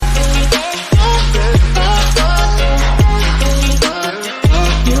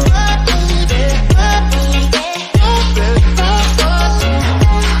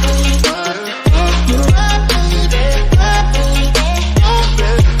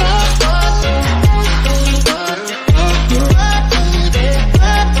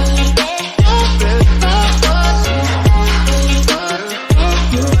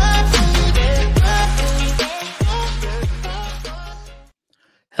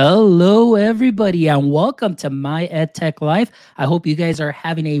Hello, everybody, and welcome to My EdTech Life. I hope you guys are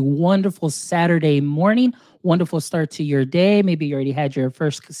having a wonderful Saturday morning, wonderful start to your day. Maybe you already had your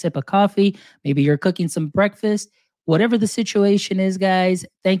first sip of coffee. Maybe you're cooking some breakfast. Whatever the situation is, guys,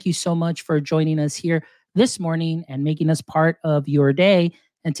 thank you so much for joining us here this morning and making us part of your day.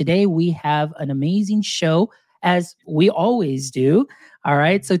 And today we have an amazing show, as we always do. All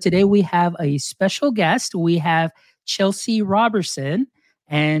right. So today we have a special guest. We have Chelsea Robertson,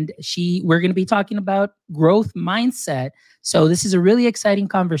 and we're going to be talking about growth mindset. So this is a really exciting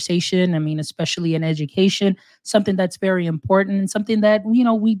conversation. I mean, especially in education, something that's very important and something that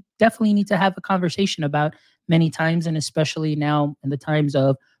we definitely need to have a conversation about many times, and especially now in the times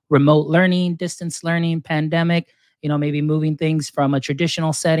of remote learning, distance learning, pandemic, maybe moving things from a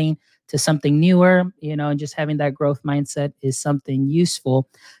traditional setting to something newer, and just having that growth mindset is something useful.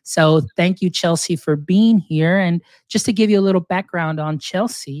 So thank you, Chelsea, for being here. And just to give you a little background on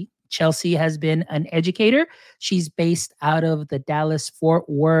Chelsea, Chelsea has been an educator. She's based out of the Dallas-Fort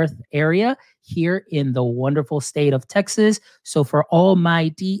Worth area here in the wonderful state of Texas. So for all my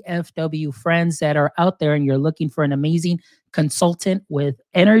DFW friends that are out there and you're looking for an amazing consultant with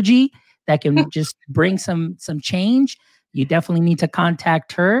energy that can just bring some change, you definitely need to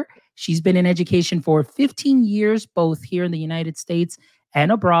contact her. She's been in education for 15 years, both here in the United States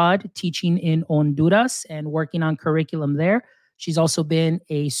and abroad, teaching in Honduras and working on curriculum there. She's also been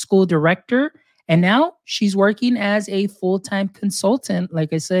a school director, and now she's working as a full-time consultant,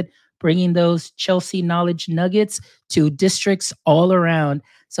 like I said, bringing those Chelsea knowledge nuggets to districts all around.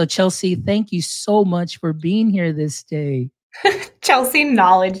 So Chelsea, thank you so much for being here this day. Chelsea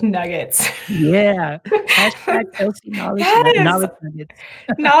knowledge nuggets. Yeah. Hashtag Chelsea knowledge, knowledge nuggets.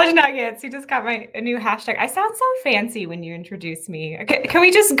 Knowledge nuggets. You just got a new hashtag. I sound so fancy when you introduce me. Okay, can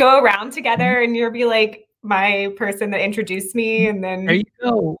we just go around together and you'll be like my person that introduced me, and then there you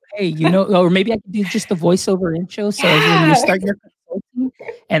go. Hey, or maybe I could do just the voiceover intro. So when you start your consulting,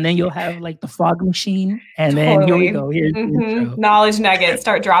 and then you'll have like the fog machine, and then here we go. Here's the intro. Knowledge nuggets.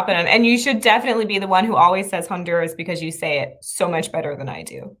 Start dropping them, and you should definitely be the one who always says Honduras because you say it so much better than I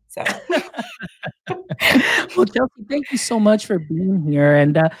do. So, well, Chelsea, thank you so much for being here,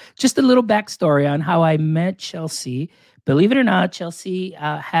 and just a little backstory on how I met Chelsea. Believe it or not, Chelsea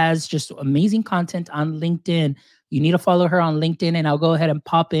has just amazing content on LinkedIn. You need to follow her on LinkedIn, and I'll go ahead and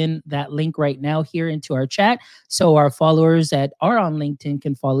pop in that link right now here into our chat so our followers that are on LinkedIn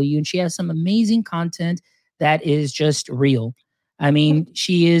can follow you. And she has some amazing content that is just real. I mean,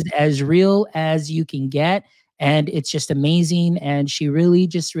 she is as real as you can get, and it's just amazing. And she really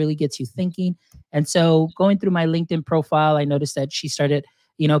gets you thinking. And so going through my LinkedIn profile, I noticed that she started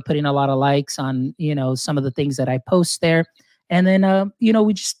putting a lot of likes on, some of the things that I post there. And then,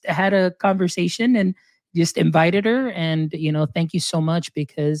 we just had a conversation and just invited her. And, thank you so much,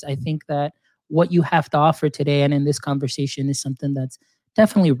 because I think that what you have to offer today and in this conversation is something that's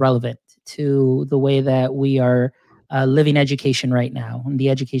definitely relevant to the way that we are living education right now in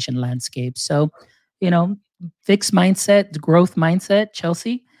the education landscape. So, fixed mindset, growth mindset,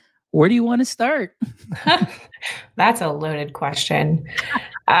 Chelsea, where do you want to start? That's a loaded question.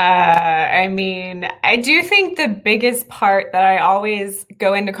 I mean, I do think the biggest part that I always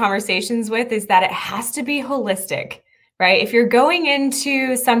go into conversations with is that it has to be holistic, right? If you're going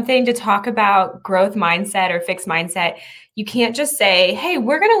into something to talk about growth mindset or fixed mindset, you can't just say, hey,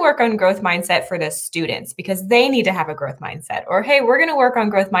 we're going to work on growth mindset for the students because they need to have a growth mindset. Or, hey, we're going to work on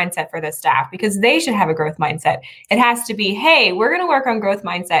growth mindset for the staff because they should have a growth mindset. It has to be, hey, we're going to work on growth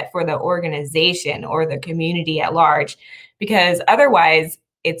mindset for the organization or the community at large, because otherwise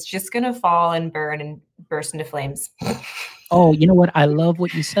it's just going to fall and burn and burst into flames. Oh, you know what? I love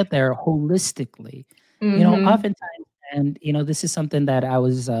what you said there, holistically. Oftentimes, and, this is something that I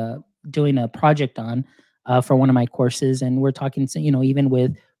was doing a project on for one of my courses. And we're talking, even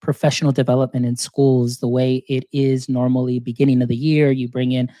with professional development in schools, the way it is normally beginning of the year, you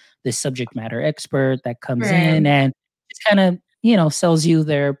bring in this subject matter expert that comes in and just kind of, sells you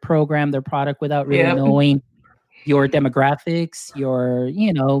their program, their product without really knowing your demographics,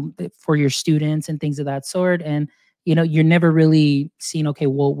 for your students and things of that sort. And, you're never really seeing, okay,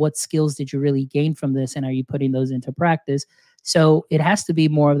 well, what skills did you really gain from this? And are you putting those into practice? So it has to be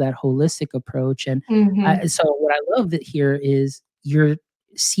more of that holistic approach. And so what I love here is you're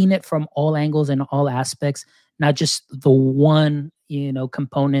seeing it from all angles and all aspects, not just the one,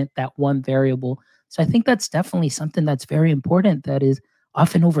 component, that one variable. So I think that's definitely something that's very important that is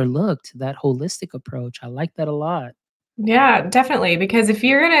often overlooked, that holistic approach. I like that a lot. Yeah, definitely. Because if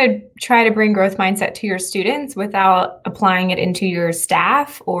you're going to try to bring growth mindset to your students without applying it into your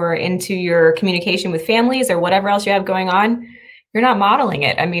staff or into your communication with families or whatever else you have going on, you're not modeling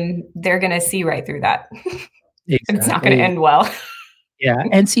it. I mean, they're going to see right through that. And it's not going to Exactly. end well. Yeah.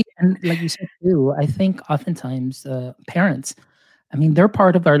 And see, and like you said too, I think oftentimes parents, I mean, they're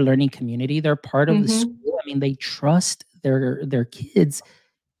part of our learning community. They're part of the Hmm. school. I mean, they trust their kids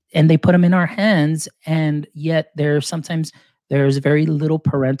and they put them in our hands. And yet there's very little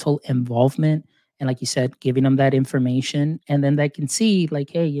parental involvement. And like you said, giving them that information, and then they can see like,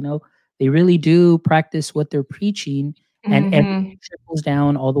 hey, they really do practice what they're preaching, and everything Hmm. trickles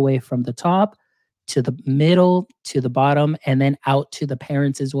down all the way from the top to the middle to the bottom, and then out to the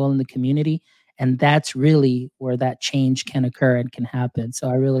parents as well in the community. And that's really where that change can occur and can happen. So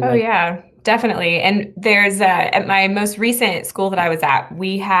I really Oh like that. yeah, definitely. And there's at my most recent school that I was at,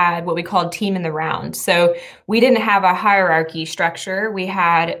 we had what we called team in the round. So we didn't have a hierarchy structure; we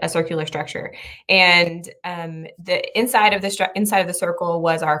had a circular structure, and the inside of the circle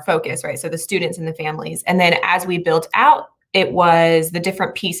was our focus, right? So the students and the families, and then as we built out. It was the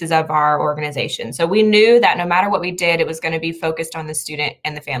different pieces of our organization. So we knew that no matter what we did, it was going to be focused on the student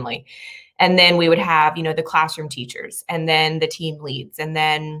and the family. And then we would have the classroom teachers, and then the team leads, and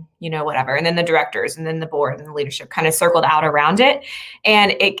then whatever, and then the directors, and then the board and the leadership kind of circled out around it.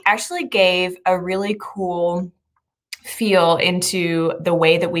 And it actually gave a really cool feel into the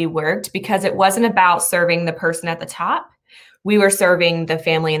way that we worked, because it wasn't about serving the person at the top. We were serving the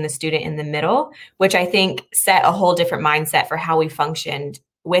family and the student in the middle, which I think set a whole different mindset for how we functioned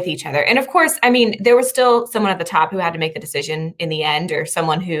with each other. And of course, I mean, there was still someone at the top who had to make the decision in the end, or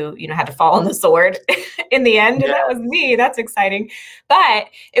someone who, had to fall on the sword in the end. And that was me. That's exciting. But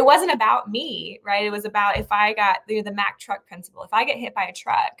it wasn't about me, right? It was about, if I got the Mack truck principle, if I get hit by a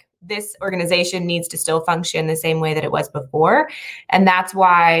truck, this organization needs to still function the same way that it was before. And that's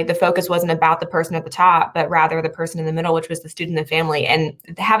why the focus wasn't about the person at the top, but rather the person in the middle, which was the student and family. And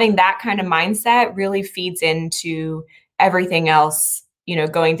having that kind of mindset really feeds into everything else,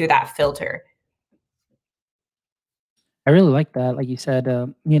 going through that filter. I really like that. Like you said,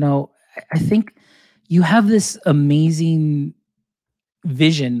 I think you have this amazing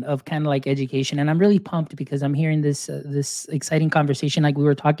vision of kind of like education, and I'm really pumped because I'm hearing this exciting conversation like we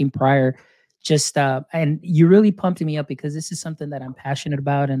were talking prior. Just and you really pumped me up because this is something that I'm passionate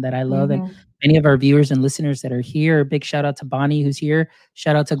about and that I love. And Mm-hmm. many of our viewers and listeners that are here, big shout out to Bonnie who's here.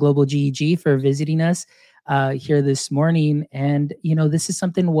 Shout out to Global GEG for visiting us here this morning. And this is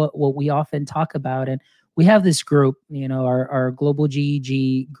something what we often talk about. And we have this group, our Global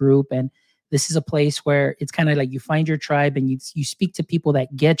GEG group, and this is a place where it's kind of like you find your tribe and you speak to people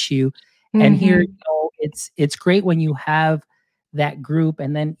that get you. And here, Mm-hmm. it's great when you have that group.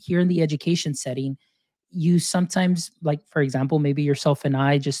 And then here in the education setting, you sometimes, like for example, maybe yourself and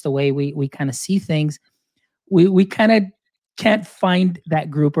I, just the way we kind of see things, we kind of can't find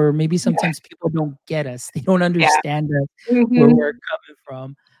that group, or maybe Yeah. sometimes people don't get us. They don't Yeah. understand us, where we're Mm-hmm. coming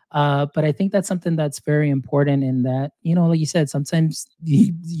from. But I think that's something that's very important in that, like you said, sometimes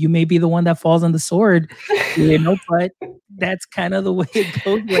you may be the one that falls on the sword, but that's kind of the way it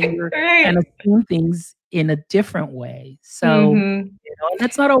goes when you're kind Right. of seeing things in a different way. So, Mm-hmm. and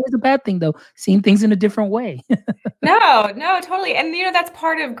that's not always a bad thing though, seeing things in a different way. No, no, totally. And that's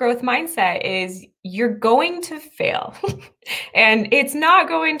part of growth mindset is you're going to fail. And it's not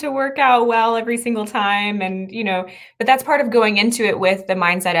going to work out well every single time. And but that's part of going into it with the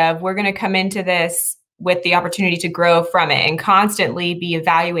mindset of, we're going to come into this with the opportunity to grow from it and constantly be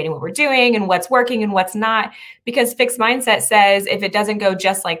evaluating what we're doing and what's working and what's not. Because fixed mindset says, if it doesn't go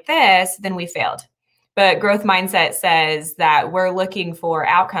just like this, then we failed. But growth mindset says that we're looking for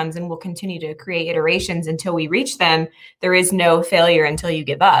outcomes and we'll continue to create iterations until we reach them. There is no failure until you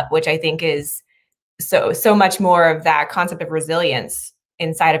give up, which I think is so much more of that concept of resilience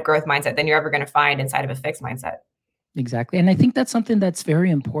inside of growth mindset than you're ever going to find inside of a fixed mindset. Exactly. And I think that's something that's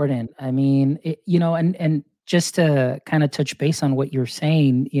very important. I mean, and just to kind of touch base on what you're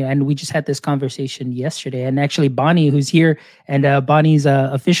saying, and we just had this conversation yesterday. And actually, Bonnie, who's here, and Bonnie's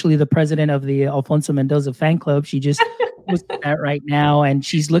officially the president of the Alfonso Mendoza fan club. She just posted that right now, and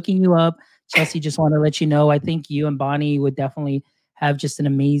she's looking you up. Chelsea, just want to let you know, I think you and Bonnie would definitely have just an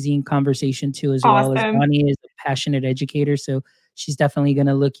amazing conversation too, as well, as Awesome. Bonnie is a passionate educator. So she's definitely going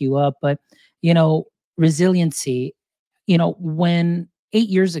to look you up. But, you know, resiliency, when 8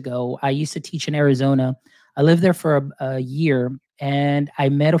 years ago, I used to teach in Arizona. I lived there for a year, and I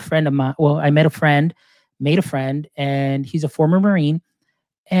met a friend of mine. Well, I met a friend, made a friend, and he's a former Marine.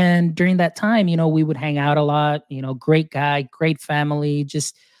 And during that time, we would hang out a lot, great guy, great family,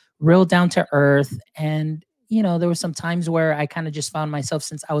 just real down to earth. And, there were some times where I kind of just found myself,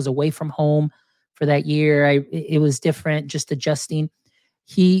 since I was away from home for that year, it was different, just adjusting.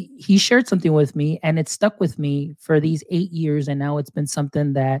 he shared something with me, and it stuck with me for these 8 years, and now it's been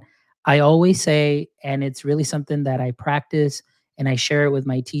something that I always say, and it's really something that I practice, and I share it with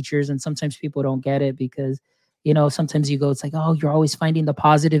my teachers. And sometimes people don't get it because, sometimes you go, it's like, oh, you're always finding the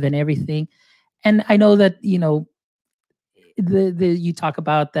positive in everything. And I know that, the you talk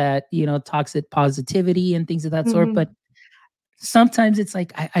about that, toxic positivity and things of that sort, but Mhm. sometimes it's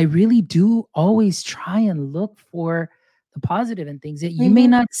like I really do always try and look for the positive in things. That you may Mhm.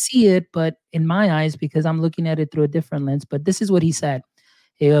 not see it, but in my eyes, because I'm looking at it through a different lens. But this is what he said.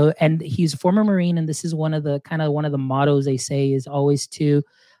 And he's a former Marine, and this is one of the mottos they say is always to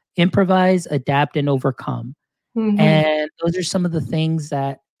improvise, adapt, and overcome. Mhm. And those are some of the things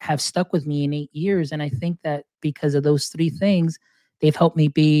that have stuck with me in 8 years. And I think that because of those three things, they've helped me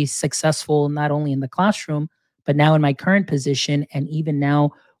be successful not only in the classroom, but now in my current position, and even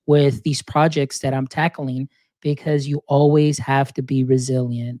now with these projects that I'm tackling, because you always have to be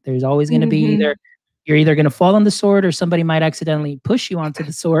resilient. There's always going to be Mhm. you're either going to fall on the sword, or somebody might accidentally push you onto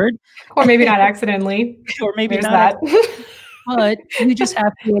the sword, Or maybe not accidentally. or maybe There's not that. but you just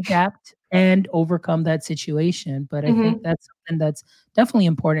have to adapt and overcome that situation. But I think Mhm. that's something that's definitely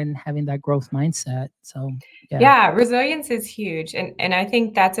important in having that growth mindset. So, yeah. Yeah, resilience is huge, and I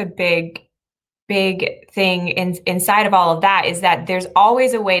think that's a big thing inside of all of that is that there's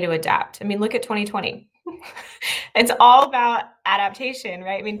always a way to adapt. I mean, look at 2020. It's all about adaptation,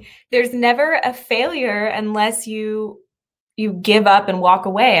 right? I mean, there's never a failure unless you give up and walk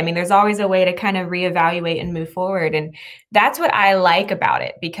away. I mean, there's always a way to kind of reevaluate and move forward. And that's what I like about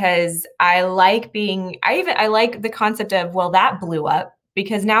it, because I like the concept of, well, that blew up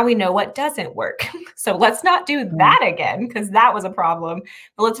because now we know what doesn't work. So let's not do Mm, that again because that was a problem.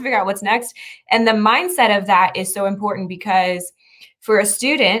 But let's figure out what's next. And the mindset of that is so important because for a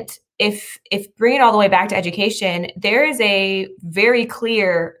student, if bring it all the way back to education, there is a very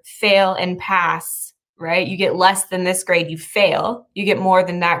clear fail and pass, right? You get less than this grade, you fail. You get more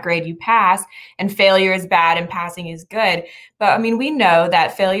than that grade, you pass. And failure is bad and passing is good. But I mean, we know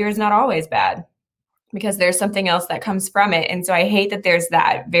that failure is not always bad because there's something else that comes from it. And so I hate that there's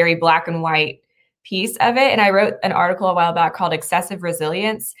that very black and white piece of it. And I wrote an article a while back called Excessive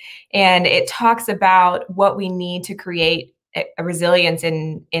Resilience. And it talks about what we need to create a resilience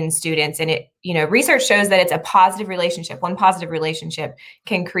in students. And it, research shows that it's a positive relationship. One positive relationship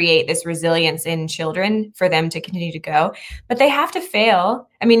can create this resilience in children for them to continue to go. But they have to fail.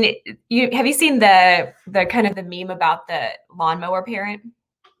 I mean, have you seen the kind of the meme about the lawnmower parent? Have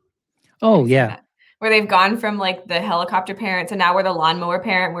Oh, you seen yeah. that? Where they've gone from like the helicopter parent to now we're the lawnmower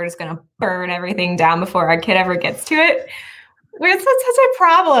parent. We're just going to burn everything down before our kid ever gets to it. That's such a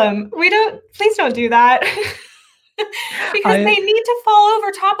problem. Please don't do that. Because I they need to fall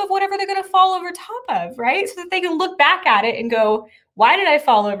over top of whatever they're going to fall over top of, right? So that they can look back at it and go, why did I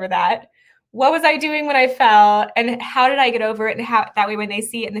fall over that? What was I doing when I fell? And how did I get over it? And how that way, when they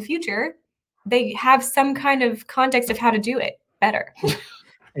see it in the future, they have some kind of context of how to do it better.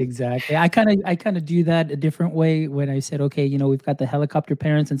 exactly. I kind of do that a different way when I said, okay, we've got the helicopter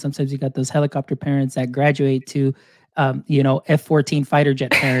parents, and sometimes you got those helicopter parents that graduate to, F-14 fighter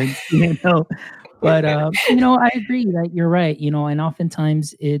jet parents, But I agree that you're right, and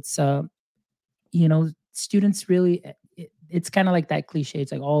oftentimes it's students really it's kind of like that cliche.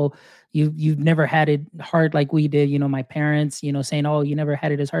 It's like, oh, you've never had it hard like we did, my parents, saying, oh, you never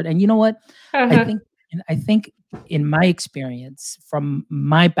had it as hard. And you know what? I Uh-huh. think I think in my experience from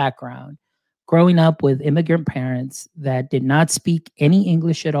my background, growing up with immigrant parents that did not speak any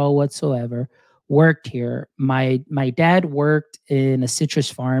English at all whatsoever, worked here. My dad worked in a citrus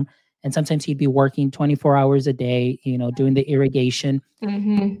farm, and sometimes he'd be working 24 hours a day, doing the irrigation.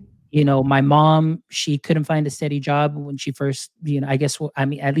 Mm-hmm. My mom, she couldn't find a steady job when she first, I guess, I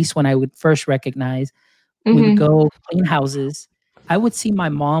mean, at least when I would first recognize, we would Mm-hmm. go clean houses. I would see my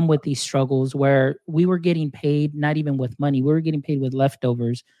mom with these struggles where we were getting paid not even with money, we were getting paid with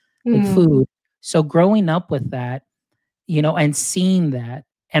leftovers, like Mm-hmm. food. So growing up with that, and seeing that,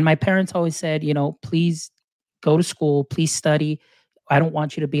 and my parents always said, please go to school, please study. I don't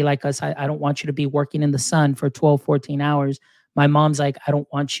want you to be like us. I don't want you to be working in the sun for 12, 14 hours. My mom's like, I don't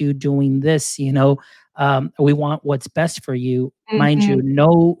want you doing this, we want what's best for you. Mind you,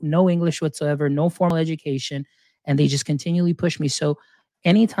 Mm-hmm. no English whatsoever, no formal education. And they just continually push me. So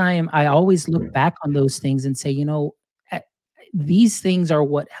anytime I always look back on those things and say, eh, these things are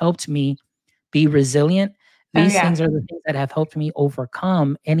what helped me be resilient. Oh These yeah. things are the things that have helped me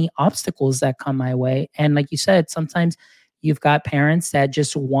overcome any obstacles that come my way. And like you said, sometimes you've got parents that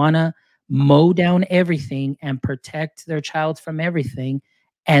just want to mow down everything and protect their child from everything.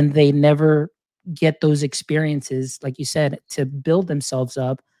 And they never get those experiences, like you said, to build themselves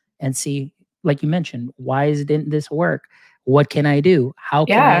up and see, like you mentioned, why didn't this work? What can I do? How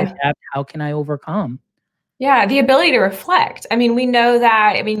can I Yeah. adapt? How can I overcome? Yeah, the ability to reflect. I mean, we know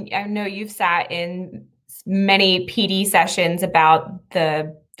that, I mean, I know you've sat in many PD sessions about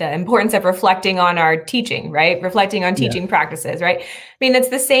the importance of reflecting on our teaching, right? Reflecting on Yeah. teaching practices, right? I mean, that's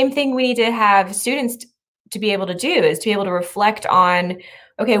the same thing we need to have students to be able to do, is to be able to reflect on,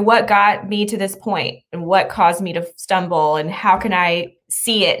 okay, what got me to this point and what caused me to stumble, and how can I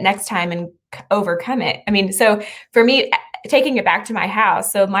see it next time and overcome it? I mean, so for me, taking it back to my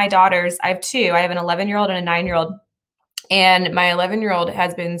house. So my daughters, I have two. I have an 11-year-old and a 9-year-old. And my 11-year-old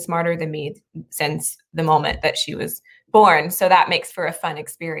has been smarter than me since the moment that she was born. So that makes for a fun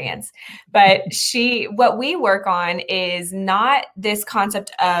experience. But what we work on is not this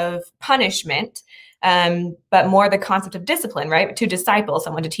concept of punishment, but more the concept of discipline, right? To disciple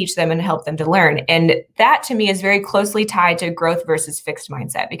someone, to teach them and help them to learn. And that to me is very closely tied to growth versus fixed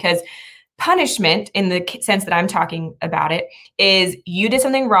mindset, because punishment, in the sense that I'm talking about it, is you did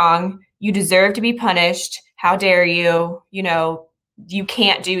something wrong, you deserve to be punished. How dare you? You know, you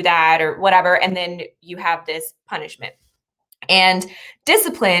can't do that or whatever. And then you have this punishment. And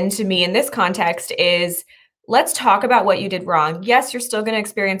discipline to me in this context is, let's talk about what you did wrong. Yes, you're still going to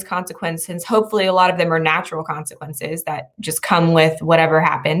experience consequences. Hopefully, a lot of them are natural consequences that just come with whatever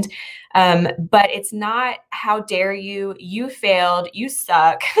happened. But it's not, how dare you? You failed. You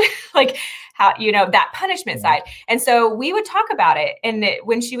suck. Like, how, that punishment side. And so we would talk about it. And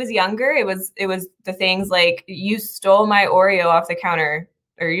when she was younger, it was the things like, you stole my Oreo off the counter,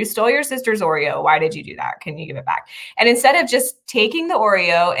 or you stole your sister's Oreo. Why did you do that? Can you give it back? And instead of just taking the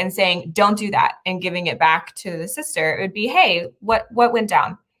Oreo and saying, don't do that, and giving it back to the sister, it would be, hey, what went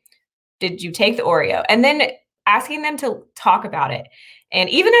down? Did you take the Oreo? And then asking them to talk about it. And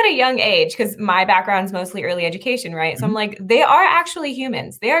even at a young age, because my background is mostly early education, right? So I'm like, they are actually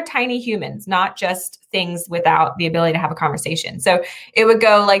humans. They are tiny humans, not just things without the ability to have a conversation. So it would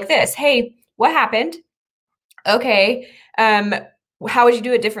go like this. Hey, what happened? Okay. How would you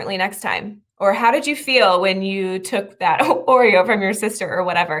do it differently next time? Or how did you feel when you took that Oreo from your sister or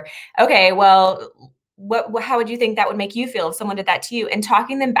whatever? Okay, well, how would you think that would make you feel if someone did that to you? And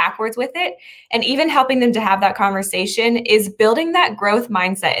talking them backwards with it, and even helping them to have that conversation, is building that growth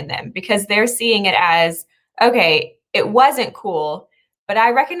mindset in them, because they're seeing it as, okay, it wasn't cool, but I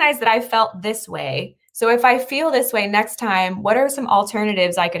recognize that I felt this way. So if I feel this way next time, what are some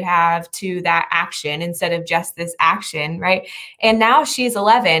alternatives I could have to that action instead of just this action, right? And now she's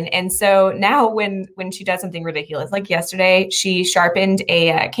 11. And so now when she does something ridiculous, like yesterday, she sharpened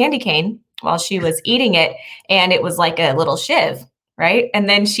a candy cane while she was eating it, and it was like a little shiv, right? And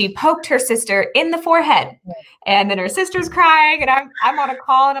then she poked her sister in the forehead. And then her sister's crying, and I'm on a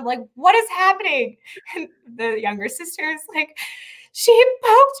call, and I'm like, what is happening? And the younger sister is like, she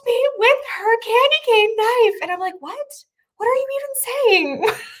poked me with her candy cane knife. And I'm like, what? What are you even saying?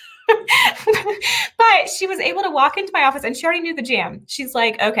 But she was able to walk into my office, and she already knew the jam. She's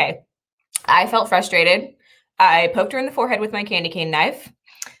like, okay, I felt frustrated. I poked her in the forehead with my candy cane knife.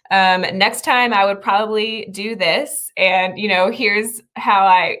 Next time I would probably do this. And, here's how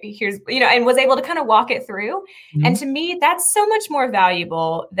and was able to kind of walk it through. Mm-hmm. And to me, that's so much more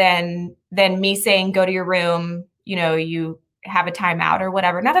valuable than me saying, go to your room, you have a timeout or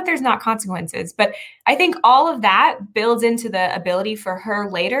whatever. Not that there's not consequences, but I think all of that builds into the ability for her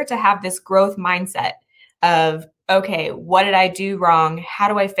later to have this growth mindset of, okay, what did I do wrong? How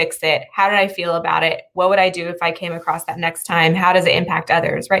do I fix it? How did I feel about it? What would I do if I came across that next time? How does it impact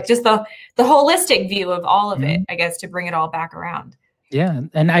others? Right? Just the holistic view of all of it, I guess, to bring it all back around. Yeah.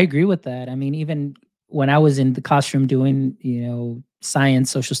 And I agree with that. I mean, even when I was in the classroom doing, science,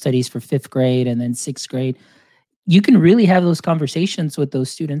 social studies for 5th grade and then 6th grade, you can really have those conversations with those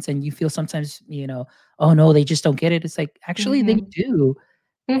students, and you feel sometimes, oh no, they just don't get it. It's like, actually they do.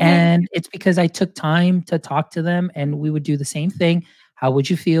 And it's because I took time to talk to them, and we would do the same thing. How would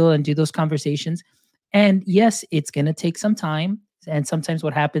you feel? And do those conversations. And yes, it's going to take some time. And sometimes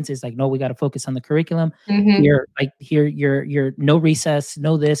what happens is like, no, we got to focus on the curriculum. Here, you're no recess,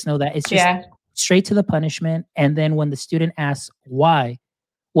 no this, no that. It's just straight to the punishment. And then when the student asks why,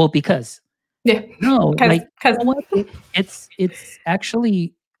 well, because. Yeah. No, like, it's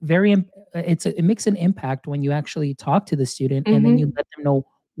actually it makes an impact when you actually talk to the student, and then you let them know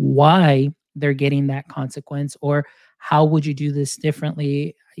why they're getting that consequence, or how would you do this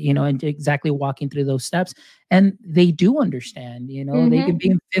differently, and exactly walking through those steps. And they do understand, they can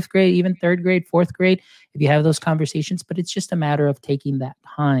be in 5th grade, even 3rd grade, 4th grade, if you have those conversations, but it's just a matter of taking that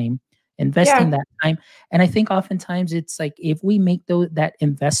time, investing that time. And I think oftentimes it's like, if we make that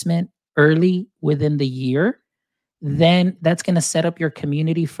investment early within the year, then that's going to set up your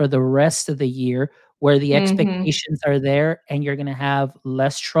community for the rest of the year where the Mm-hmm. expectations are there and you're going to have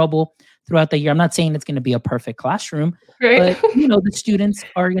less trouble throughout the year. I'm not saying it's going to be a perfect classroom, Right. but the students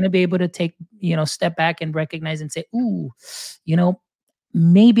are going to be able to take, step back and recognize and say, "Ooh, you know,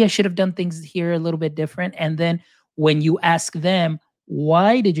 maybe I should have done things here a little bit different." And then when you ask them,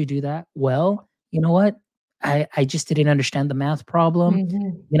 "Why did you do that?" "Well, you know what? I just didn't understand the math problem.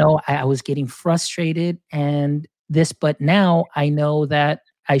 Mm-hmm. I was getting frustrated and this, but now I know that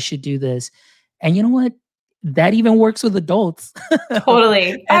I should do this." And you know what? That even works with adults.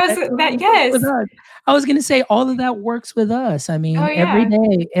 Totally. And I was that that totally works with yes. us. I was gonna say all of that works with us. I Oh mean, yeah.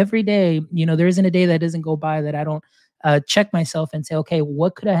 every day, there isn't a day that doesn't go by that I don't check myself and say, okay,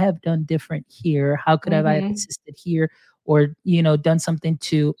 what could I have done different here? How could I have Mm-hmm. assisted here? Or, done something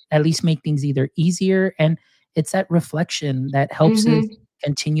to at least make things either easier. And it's that reflection that helps us Mm-hmm.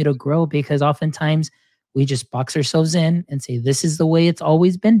 continue to grow because oftentimes we just box ourselves in and say, this is the way it's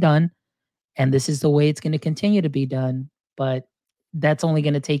always been done and this is the way it's going to continue to be done. But that's only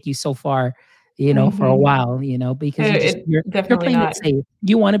going to take you so far, for a Mm-hmm. while, because It you're definitely playing it not. safe.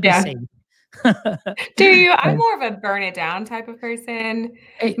 You want to be Yeah. safe. Do you? I'm And, more of a burn it down type of person.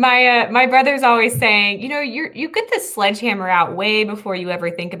 hey, My brother's always saying, you get this sledgehammer out way before you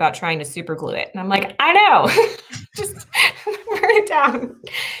ever think about trying to super glue it. And I'm like, I know. Just burn it down.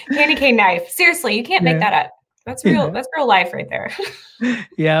 Candy cane knife. Seriously, you can't make yeah, that up. That's real. yeah. That's real life right there.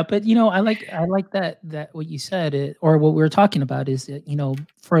 Yeah, but I like that what you said or what we were talking about is that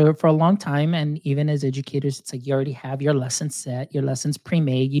for a long time and even as educators it's like you already have your lessons set, your lessons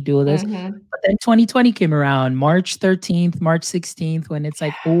pre-made, you do this. Hmm. But then 2020 came around, March 13th, March 16th, when it's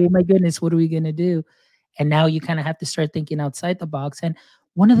like, oh my goodness, what are we gonna do? And now you kind of have to start thinking outside the box. And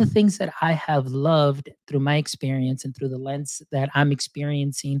one of the things that I have loved through my experience and through the lens that I'm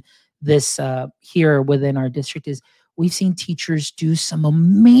experiencing this here within our district is we've seen teachers do some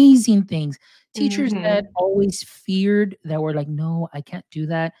amazing things. Teachers that Hmm. always feared that were like, no, I can't do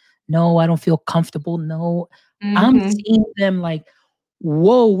that. No, I don't feel comfortable. No, I'm Hmm. seeing them like,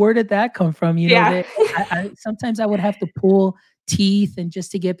 whoa, where did that come from? Yeah. I sometimes I would have to pull teeth and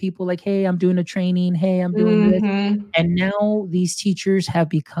just to get people like, hey, I'm doing a training. Hey, I'm doing this. Hmm. And now these teachers have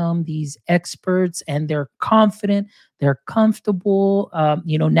become these experts and they're confident, they're comfortable,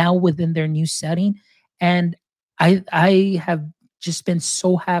 now within their new setting. And I have just been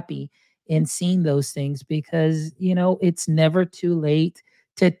so happy in seeing those things because, it's never too late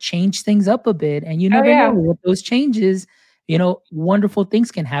to change things up a bit. And you Oh never know yeah. what those changes, wonderful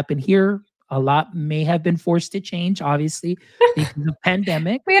things can happen here. A lot may have been forced to change, obviously, because of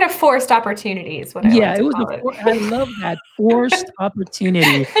pandemic. We had a forced opportunity is what I Yeah, like it to was call I love that forced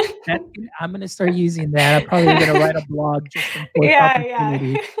opportunity. That I'm gonna start using that. I'm probably gonna write a blog just on forced Yeah, opportunity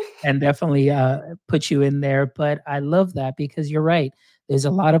yeah. and definitely put you in there. But I love that because you're right. There's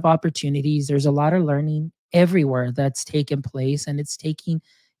a lot of opportunities. There's a lot of learning everywhere that's taken place, and it's taking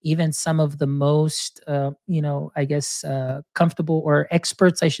even some of the most, I guess, comfortable or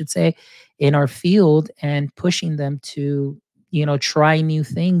experts, I should say, in our field, and pushing them to, try new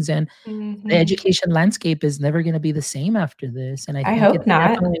things. And the Mhm. education landscape is never gonna be the same after this, and I I think hope it's not.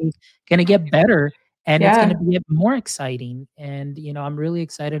 definitely gonna get better, and it's gonna Yeah. be more exciting, and, I'm really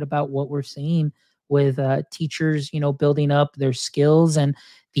excited about what we're seeing with, teachers, building up their skills and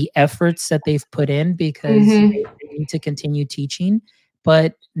the efforts that they've put in because Mhm. they need to continue teaching,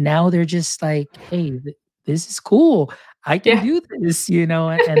 but now they're just like, "Hey, this is cool. I can Yeah. do this,"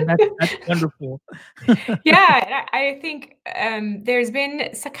 and that's wonderful. Yeah, and I think, there's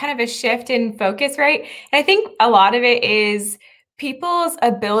been kind of a shift in focus, right? And I think a lot of it is people's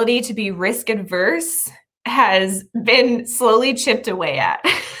ability to be risk adverse has been slowly chipped away at.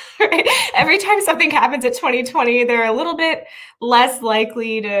 Right? Every time something happens at 2020, they're a little bit less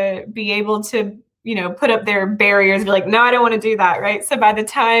likely to be able to, put up their barriers, be like, no, I don't want to do that, right? So by the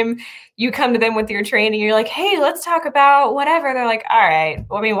time you come to them with your training, you're like, hey, let's talk about whatever. They're like, all right,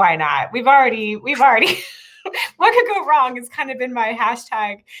 well, I mean, why not? We've already what could go wrong has kind of been my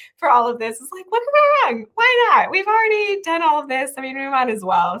hashtag for all of this. It's like, what could go wrong? Why not? We've already done all of this. I mean, we might as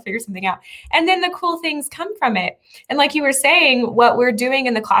well figure something out. And then the cool things come from it. And like you were saying, what we're doing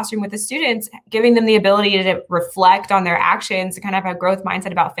in the classroom with the students, giving them the ability to reflect on their actions and kind of have a growth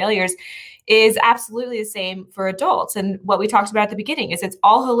mindset about failures is absolutely the same for adults. And what we talked about at the beginning is it's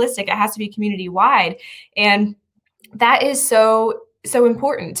all holistic. It has to be community wide. And that is so so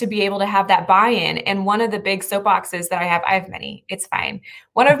important to be able to have that buy-in. And one of the big soapboxes that I have many, it's fine.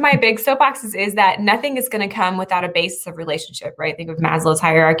 One of my big soapboxes is that nothing is going to come without a basis of relationship, right? Think of Maslow's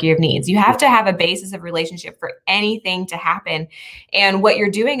hierarchy of needs. You have to have a basis of relationship for anything to happen. And what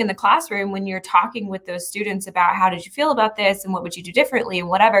you're doing in the classroom when you're talking with those students about how did you feel about this and what would you do differently and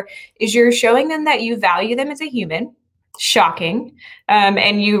whatever, is you're showing them that you value them as a human. Shocking.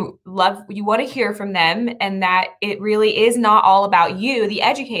 And you want to hear from them, and that it really is not all about you, the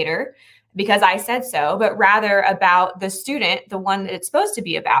educator, because I said so, but rather about the student, the one that it's supposed to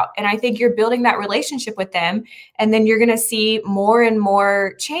be about. And I think you're building that relationship with them, and then you're going to see more and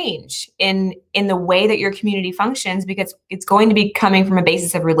more change in the way that your community functions, because it's going to be coming from a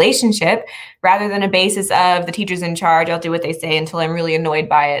basis of relationship rather than a basis of the teacher's in charge. I'll do what they say until I'm really annoyed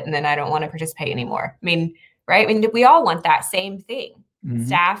by it, and then I don't want to participate anymore. I mean, right? I mean, we all want that same thing,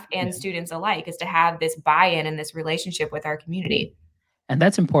 staff and students alike, is to have this buy-in and this relationship with our community. And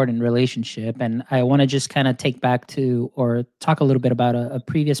that's important, relationship. And I want to just kind of take back to, or talk a little bit about a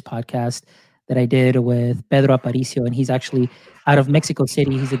previous podcast that I did with Pedro Aparicio. And he's actually out of Mexico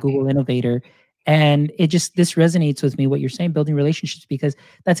City. He's a Google innovator. And this resonates with me, what you're saying, building relationships, because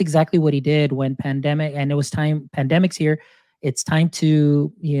that's exactly what he did when pandemic's here. It's time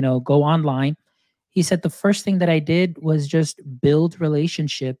to, go online. He said the first thing that I did was just build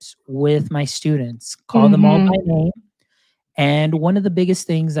relationships with my students, call them all by name. And one of the biggest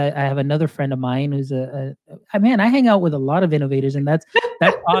things, I have another friend of mine who's I hang out with a lot of innovators, and that's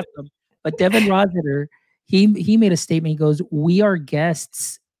awesome. But Devin Rossiter, he made a statement. He goes, "We are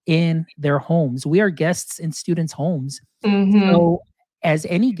guests in their homes. We are guests in students' homes." So as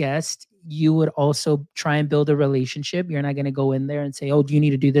any guest, you would also try and build a relationship. You're not going to go in there and say, "Oh, do you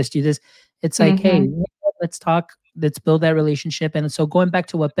need to do this, do this?" It's like, hey, let's talk, let's build that relationship. And so going back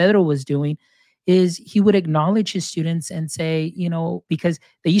to what Pedro was doing, is he would acknowledge his students and say, because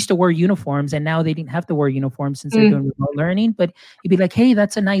they used to wear uniforms and now they didn't have to wear uniforms since they're doing remote learning, but he'd be like, "Hey,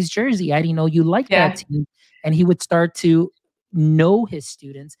 that's a nice jersey. I didn't know you like that team." And he would start to know his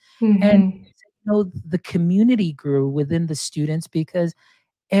students. And the community grew within the students because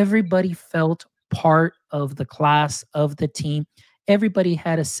everybody felt part of the class, of the team. Everybody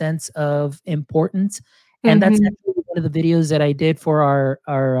had a sense of importance. And that's actually one of the videos that I did for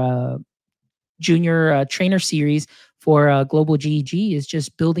our junior trainer series for Global GEG, is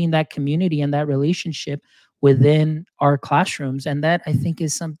just building that community and that relationship within our classrooms. And that, I think,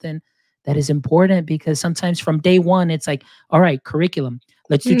 is something that is important, because sometimes from day one, it's like, all right, curriculum,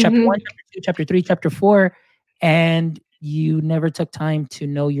 let's do chapter 1, chapter 2, chapter 3, chapter 4. And you never took time to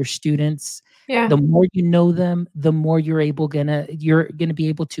know your students. Yeah. The more you know them, the more you're gonna be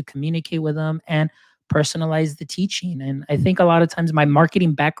able to communicate with them and personalize the teaching. And I think a lot of times my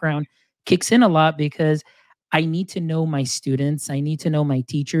marketing background kicks in a lot, because I need to know my students, I need to know my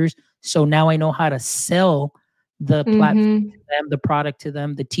teachers. So now I know how to sell the platform to them, the product to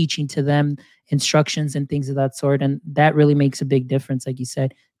them, the teaching to them, instructions and things of that sort. And that really makes a big difference. Like you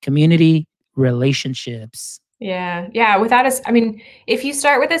said, community, relationships. Yeah. Without us, I mean, if you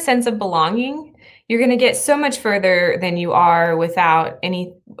start with a sense of belonging, you're going to get so much further than you are with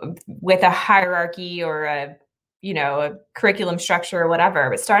a hierarchy or a curriculum structure or whatever.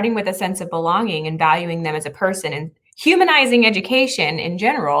 But starting with a sense of belonging and valuing them as a person and humanizing education in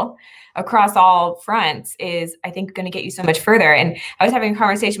general across all fronts is, I think, going to get you so much further. And I was having a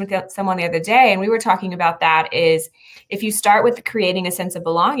conversation with someone the other day, and we were talking about that is, if you start with creating a sense of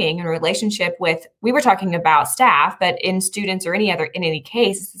belonging and relationship with, we were talking about staff, but in students or in any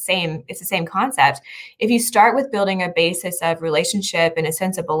case, it's the same concept. If you start with building a basis of relationship and a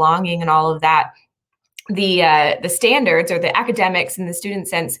sense of belonging and all of that, the standards or the academics in the student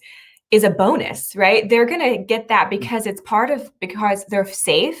sense is a bonus, right? They're going to get that because because they're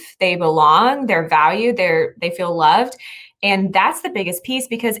safe, they belong, they're valued, they feel loved. And that's the biggest piece,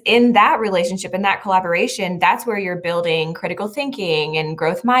 because in that relationship and that collaboration, that's where you're building critical thinking and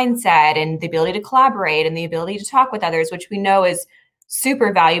growth mindset and the ability to collaborate and the ability to talk with others, which we know is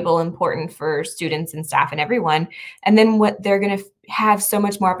super valuable, important for students and staff and everyone. And then what they're going to have so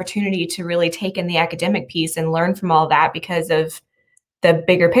much more opportunity to really take in the academic piece and learn from all that because of the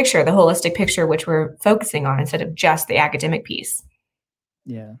bigger picture, the holistic picture, which we're focusing on instead of just the academic piece.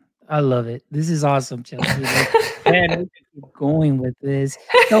 Yeah, I love it. This is awesome, Chelsea. Man, we can keep going with this.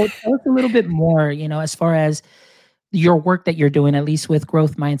 So tell us a little bit more, as far as your work that you're doing, at least with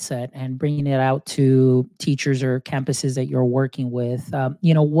growth mindset and bringing it out to teachers or campuses that you're working with.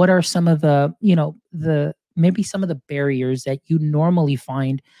 What are some of maybe some of the barriers that you normally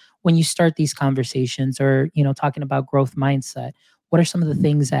find when you start these conversations, or, talking about growth mindset? What are some of the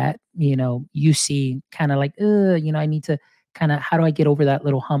things that, you see kind of like, I need to kind of how do I get over that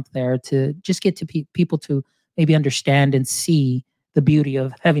little hump there to just get to people to maybe understand and see the beauty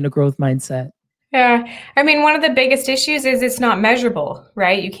of having a growth mindset? Yeah. I mean, one of the biggest issues is it's not measurable,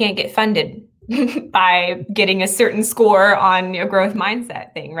 right? You can't get funded by getting a certain score on a growth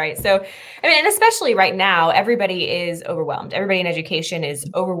mindset thing, right? So, I mean, and especially right now, everybody is overwhelmed. Everybody in education is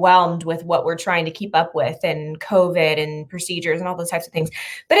overwhelmed with what we're trying to keep up with and COVID and procedures and all those types of things.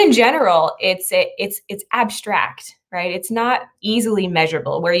 But in general, it's abstract, right? It's not easily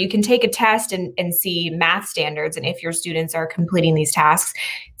measurable where you can take a test and see math standards. And if your students are completing these tasks,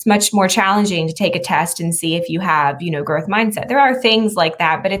 it's much more challenging to take a test and see if you have, growth mindset. There are things like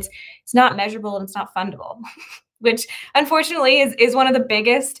that, but it's not measurable and it's not fundable, which unfortunately is one of the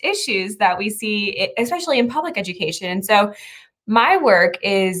biggest issues that we see, especially in public education. And so my work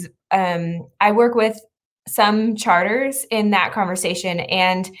is, I work with some charters in that conversation,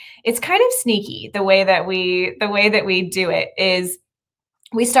 and it's kind of sneaky the way that we do it is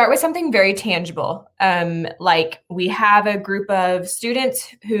we start with something very tangible. Like we have a group of students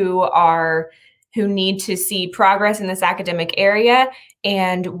who need to see progress in this academic area.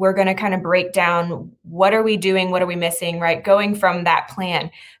 And we're going to kind of break down what are we doing, what are we missing, right? Going from that plan.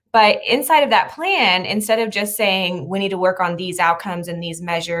 But inside of that plan, instead of just saying we need to work on these outcomes and these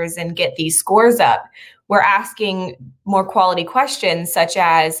measures and get these scores up, we're asking more quality questions such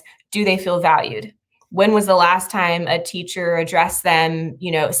as, do they feel valued? When was the last time a teacher addressed them,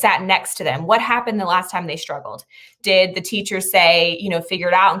 sat next to them? What happened the last time they struggled? Did the teacher say, figure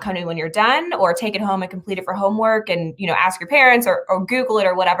it out and come to me when you're done, or take it home and complete it for homework and, ask your parents or Google it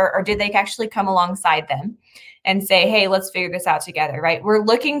or whatever? Or did they actually come alongside them and say, hey, let's figure this out together, right? We're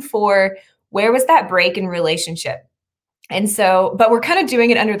looking for where was that break in relationship? And so, but we're kind of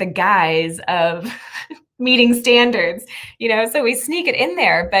doing it under the guise of meeting standards, so we sneak it in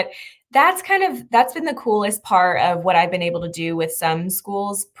there. But that's been the coolest part of what I've been able to do with some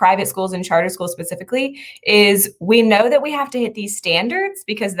schools, private schools and charter schools specifically, is we know that we have to hit these standards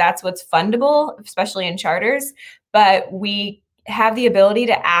because that's what's fundable, especially in charters, but we have the ability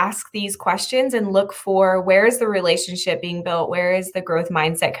to ask these questions and look for where is the relationship being built? Where is the growth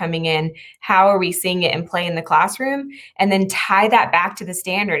mindset coming in? How are we seeing it in play in the classroom? And then tie that back to the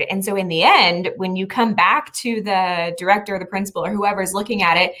standard. And so in the end, when you come back to the director or the principal or whoever is looking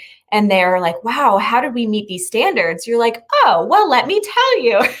at it, and they're like, wow, how did we meet these standards? You're like, oh, well, let me tell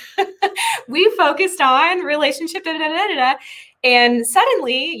you. We focused on relationship, da, da, da, da, da. And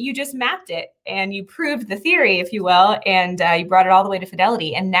suddenly you just mapped it and you proved the theory, if you will, and you brought it all the way to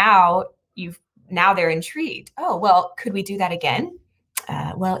fidelity. And now they're intrigued. Oh, well, could we do that again?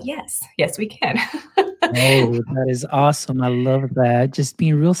 Well, yes, we can. Oh, that is awesome. I love that. Just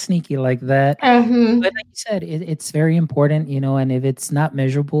being real sneaky like that. Mm-hmm. But like you said, it's very important, and if it's not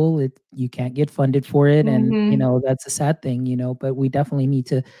measurable, you can't get funded for it. Mm-hmm. And, that's a sad thing, but we definitely need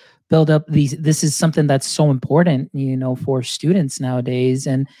to build up this is something that's so important, for students nowadays.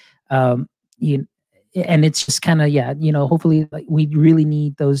 And, and it's just kind of, hopefully like we really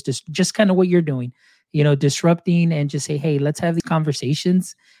need those, just kind of what you're doing, disrupting and just say, hey, let's have these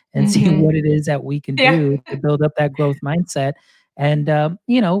conversations and see what it is that we can do to build up that growth mindset. And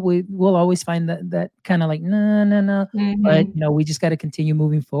we'll always find that kind of like no, but we just got to continue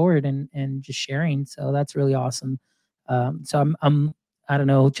moving forward and just sharing. So that's really awesome. So I'm I don't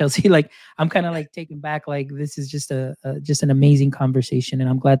know, Chelsea, like I'm kind of like taken back. Like this is just just an amazing conversation, and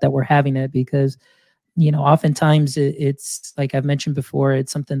I'm glad that we're having it because oftentimes it's like I've mentioned before,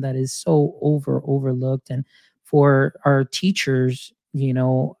 it's something that is so overlooked, and for our teachers,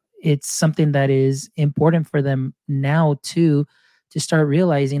 it's something that is important for them now too, to start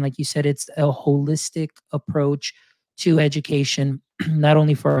realizing, like you said, it's a holistic approach to education, not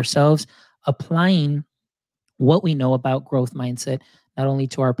only for ourselves, applying what we know about growth mindset, not only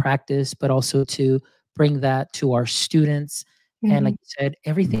to our practice, but also to bring that to our students. And like you said,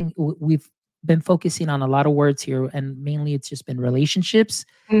 everything we've been focusing on a lot of words here, and mainly it's just been relationships,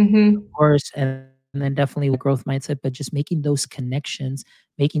 of course, and then definitely with growth mindset, but just making those connections,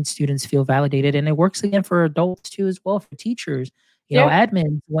 making students feel validated. And it works again for adults too, as well, for teachers.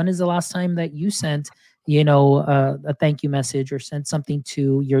 Admin, when is the last time that you sent, a thank you message or sent something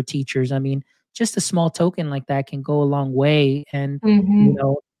to your teachers? I mean, just a small token like that can go a long way. And,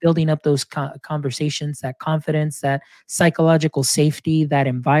 building up those conversations, that confidence, that psychological safety, that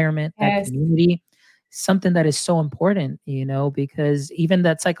environment, that community, something that is so important, because even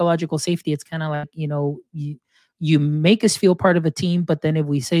that psychological safety, it's kind of like, you make us feel part of a team, but then if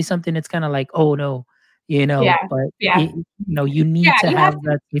we say something, it's kind of like, oh no, but you need to have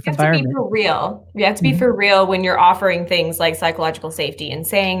that safe environment. To be for real. You have to be for real when you're offering things like psychological safety and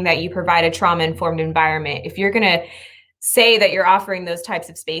saying that you provide a trauma-informed environment. If you're going to say that you're offering those types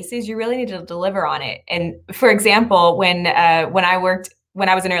of spaces, you really need to deliver on it. And for example, when I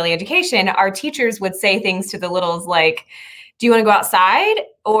was in early education, our teachers would say things to the littles like, do you want to go outside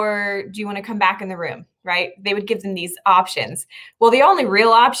or do you want to come back in the room? Right? They would give them these options. Well, the only real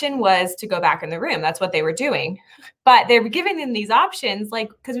option was to go back in the room. That's what they were doing. But they were giving them these options, like,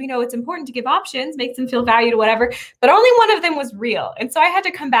 because we know it's important to give options, makes them feel valued or whatever. But only one of them was real. And so I had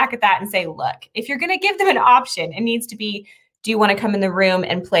to come back at that and say, look, if you're going to give them an option, it needs to be, do you want to come in the room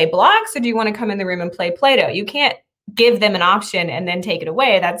and play blocks or do you want to come in the room and play Play-Doh? You can't give them an option and then take it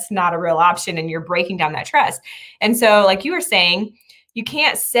away. That's not a real option. And you're breaking down that trust. And so, like you were saying, you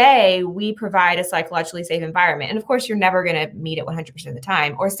can't say we provide a psychologically safe environment. And of course, you're never going to meet it 100% of the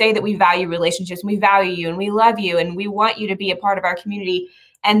time, or say that we value relationships and we value you and we love you and we want you to be a part of our community,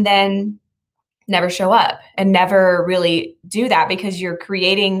 and then never show up and never really do that, because you're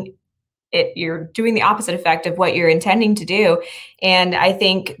creating it, you're doing the opposite effect of what you're intending to do. And I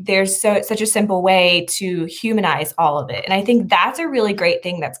think there's such a simple way to humanize all of it. And I think that's a really great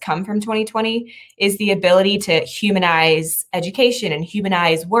thing that's come from 2020, is the ability to humanize education and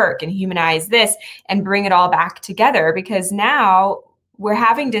humanize work and humanize this and bring it all back together, because now we're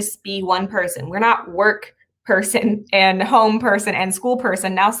having to be one person. We're not work person and home person and school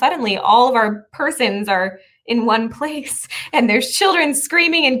person. Now suddenly all of our persons are in one place, and there's children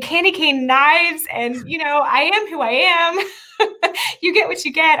screaming and candy cane knives, and I am who I am. You get what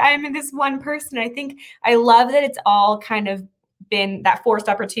you get. I'm in this one person. I think I love that it's all kind of been that forced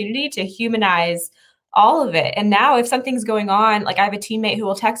opportunity to humanize all of it. And now if something's going on, like I have a teammate who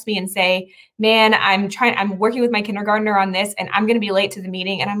will text me and say, man, I'm working with my kindergartner on this and I'm going to be late to the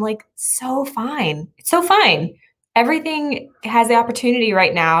meeting. And I'm like, so fine. It's so fine. Everything has the opportunity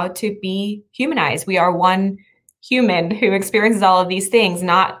right now to be humanized. We are one human who experiences all of these things,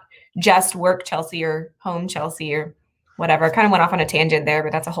 not just work Chelsea or home Chelsea or whatever. I kind of went off on a tangent there,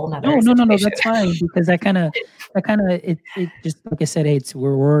 but that's a whole nother No, that's fine, because it just, like I said,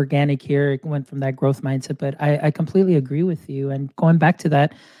 we're organic here. It went from that growth mindset, but I completely agree with you. And going back to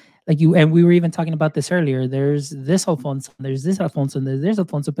that, like and we were even talking about this earlier. There's this Alfonso, there's this Alfonso, there's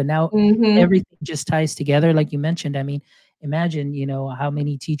Alfonso, but now everything just ties together, like you mentioned. I mean, imagine, how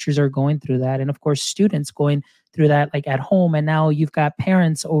many teachers are going through that, and of course, students going through that, like at home. And now you've got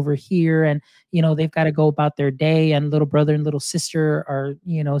parents over here, and they've got to go about their day, and little brother and little sister are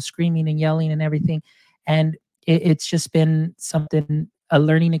screaming and yelling and everything. And it's just been a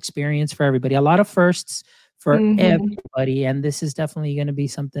learning experience for everybody. A lot of firsts for everybody. And this is definitely going to be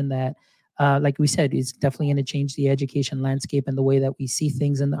something that, like we said, is definitely going to change the education landscape and the way that we see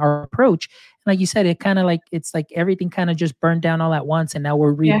things and our approach. And like you said, it's like everything kind of just burned down all at once, and now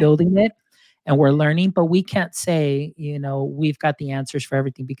we're rebuilding it and we're learning. But we can't say, we've got the answers for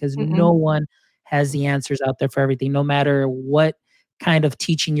everything, because no one has the answers out there for everything, no matter what kind of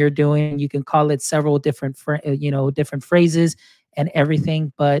teaching you're doing. You can call it several different phrases and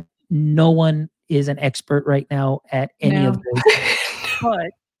everything, but no one is an expert right now at any of those.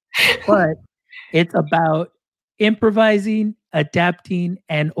 But it's about improvising, adapting,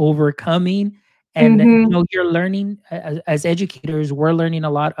 and overcoming. And you're learning, as educators, we're learning a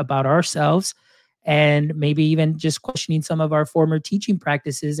lot about ourselves, and maybe even just questioning some of our former teaching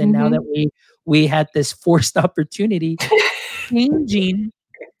practices. And now that we had this forced opportunity, changing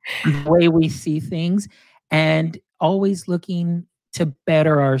the way we see things and always looking to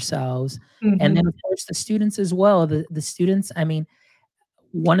better ourselves. And then of course the students as well. The students, I mean,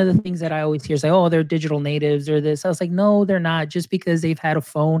 one of the things that I always hear is like, oh, they're digital natives or this. I was like, no, they're not. Just because they've had a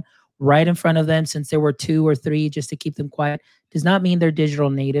phone right in front of them since they were 2 or 3, just to keep them quiet, does not mean they're digital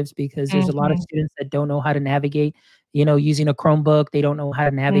natives, because there's a lot of students that don't know how to navigate, using a Chromebook. They don't know how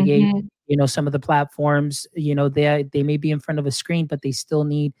to navigate, some of the platforms. They may be in front of a screen, but they still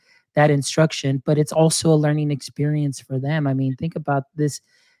need that instruction. But it's also a learning experience for them. I mean, think about this,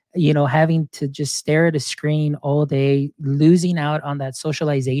 having to just stare at a screen all day, losing out on that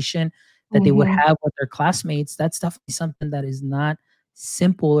socialization that they would have with their classmates. That's definitely something that is not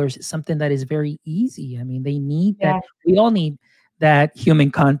simple, or something that is very easy. I mean, they need that. We all need that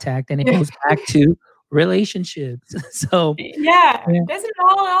human contact, and it goes back to relationships. So doesn't it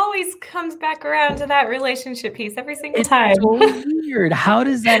always comes back around to that relationship piece every single time? So weird. How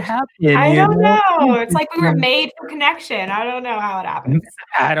does that happen? I don't know. It's like we were made for connection. I don't know how it happens.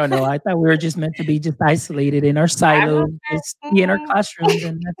 I don't know. I thought we were just meant to be just isolated in our silos, just be in our classrooms,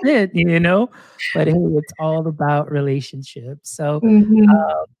 and that's it, But hey, it's all about relationships. So,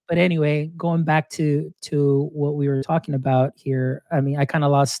 but anyway, going back to what we were talking about here, I mean, I kind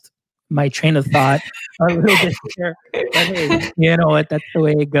of lost my train of thought a little bit here. But hey, you know what? That's the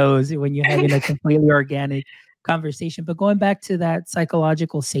way it goes when you're having a completely organic conversation. But going back to that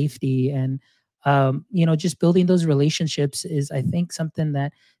psychological safety and just building those relationships is, I think, something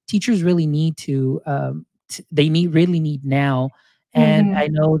that teachers really need to really need now. And I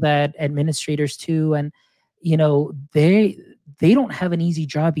Mhm. know that administrators too, and they don't have an easy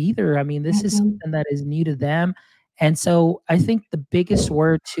job either. I mean, this is Mhm. something that is new to them. And so I think the biggest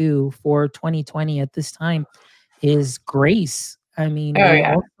word too for 2020 at this time is grace. I mean, Oh we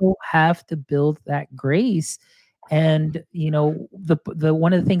yeah. also have to build that grace. And the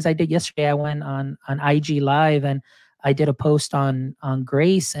one of the things I did yesterday, I went on IG Live and I did a post on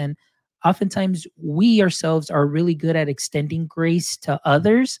grace. And oftentimes we ourselves are really good at extending grace to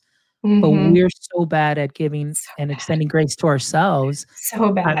others, but Mhm. we're so bad at giving So and bad. extending grace to ourselves. So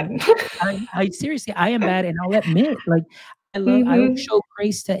I bad. I seriously, I am bad, and I'll admit, like, I'll Mhm. show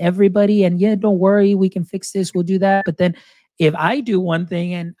grace to everybody, and yeah, don't worry, we can fix this, we'll do that. But then if I do one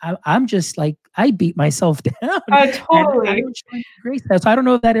thing and I'm just like, I beat myself down, Oh, and I totally. don't show any grace. So I don't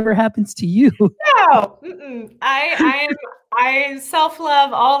know if that ever happens to you. No, mm-mm. I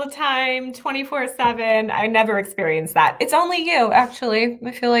self-love all the time, 24/7. I never experienced that. It's only you, actually.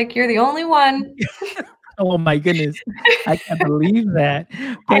 I feel like you're the only one. Oh my goodness, I can't believe that.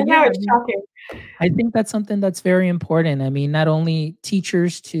 I But know yeah, I it's mean, shocking. I think that's something that's very important. I mean, not only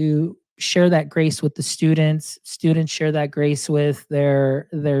teachers to share that grace with the students, students share that grace with their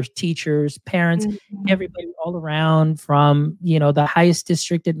teachers, parents, Mhm. everybody all around, from, the highest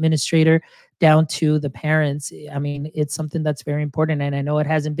district administrator down to the parents. I mean, it's something that's very important. And I know it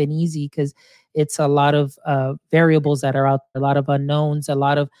hasn't been easy because it's a lot of variables that are out there, a lot of unknowns, a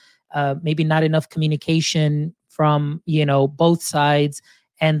lot of maybe not enough communication from, both sides,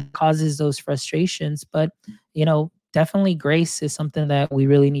 and causes those frustrations. But, definitely grace is something that we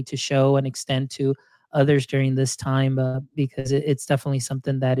really need to show and extend to others during this time, because it's definitely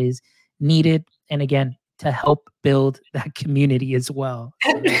something that is needed. And again, to help build that community as well.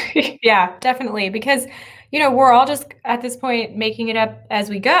 So yeah. Yeah, definitely. Because, we're all just at this point making it up as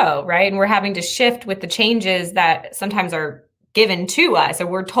we go, right? And we're having to shift with the changes that sometimes are given to us, or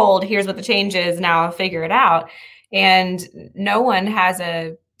we're told, here's what the change is, now figure it out. And no one has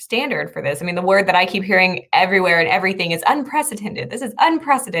a standard for this. I mean, the word that I keep hearing everywhere and everything is unprecedented. This is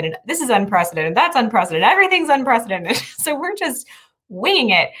unprecedented. This is unprecedented. That's unprecedented. Everything's unprecedented. So we're just winging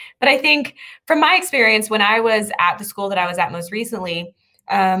it. But I think from my experience, when I was at the school that I was at most recently,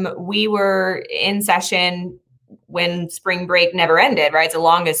 we were in session when spring break never ended, right? It's the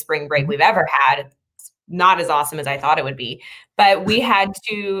longest spring break Mhm. we've ever had. It's not as awesome as I thought it would be. But we had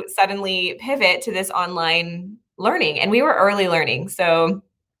to suddenly pivot to this online learning, and we were early learning. So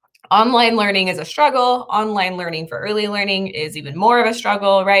online learning is a struggle. Online learning for early learning is even more of a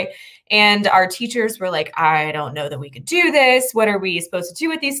struggle, right? And our teachers were like, I don't know that we could do this. What are we supposed to do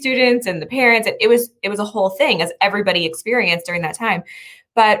with these students and the parents? And it was a whole thing, as everybody experienced during that time.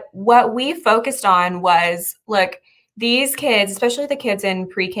 But what we focused on was, look, these kids, especially the kids in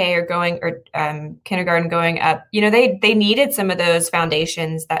pre-K or kindergarten going up, they needed some of those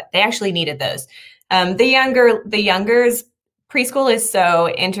foundations, that they actually needed those. The youngers, preschool is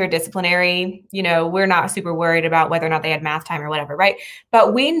so interdisciplinary. We're not super worried about whether or not they had math time or whatever, right?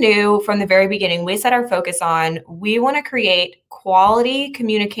 But we knew from the very beginning, we set our focus on, we want to create quality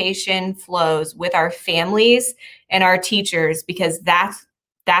communication flows with our families and our teachers, because that's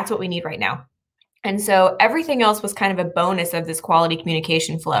what we need right now. And so everything else was kind of a bonus of this quality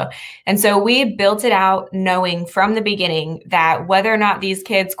communication flow. And so we built it out knowing from the beginning that whether or not these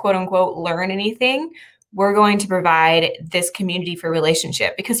kids, quote unquote, learn anything, we're going to provide this community for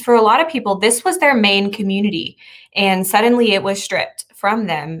relationship. Because for a lot of people, this was their main community. And suddenly it was stripped from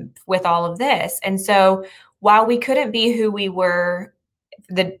them with all of this. And so while we couldn't be who we were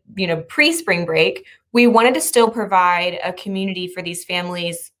pre-spring break, we wanted to still provide a community for these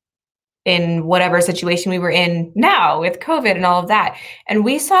families in whatever situation we were in now with COVID and all of that. And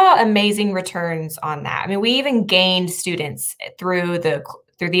we saw amazing returns on that. I mean, we even gained students through the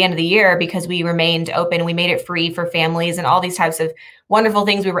end of the year because we remained open. We made it free for families and all these types of wonderful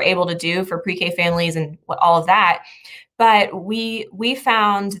things we were able to do for pre-K families and all of that. But we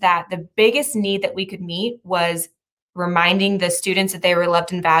found that the biggest need that we could meet was reminding the students that they were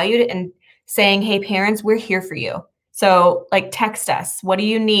loved and valued, and saying, hey, parents, we're here for you. So, like, text us. What do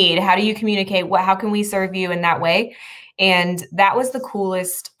you need? How do you communicate? How can we serve you in that way? And that was the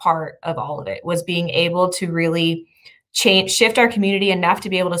coolest part of all of it, was being able to really shift our community enough to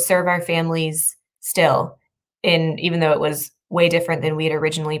be able to serve our families still, even though it was way different than we had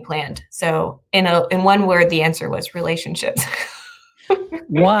originally planned. So in one word, the answer was relationships.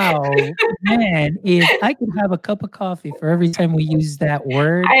 Wow, man, if I could have a cup of coffee for every time we use that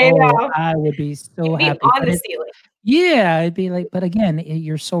word, I oh, know. I would be so It'd be happy. on But the it's ceiling. yeah, it'd be like, but again,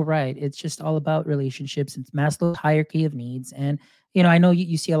 you're so right. It's just all about relationships. It's Maslow's hierarchy of needs. And, I know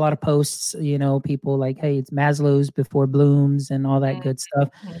you see a lot of posts, people like, hey, it's Maslow's before Bloom's and all that good stuff.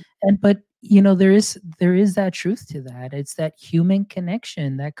 Mhm. But, there is that truth to that. It's that human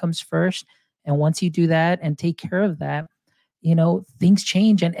connection that comes first. And once you do that and take care of that, things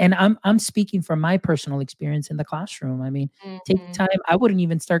change. And I'm speaking from my personal experience in the classroom. I mean, take Mhm. time. I wouldn't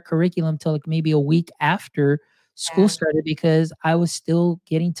even start curriculum till like maybe a week after school Yeah. started because I was still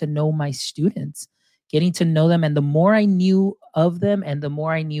getting to know my students, getting to know them. And the more I knew of them and the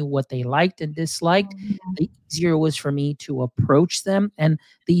more I knew what they liked and disliked, Mhm. the easier it was for me to approach them and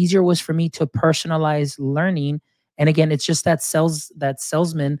the easier it was for me to personalize learning. And again, it's just that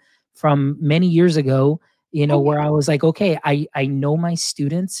salesman from many years ago, where I was like, okay, I know my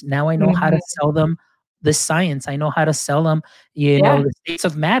students. Now I know how to Mhm. sell them the science. I know how to sell them, Yeah. the states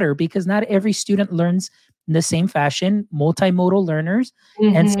of matter because not every student learns in the same fashion, multimodal learners.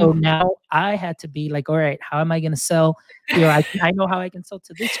 And so Mhm. now I had to be like, all right, how am I going to sell? I know how I can sell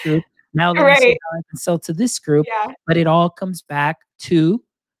to this group. Now let me see Right. how I can sell to this group. Yeah. But it all comes back to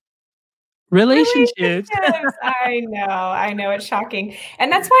relationships. Relationships. I know, it's shocking.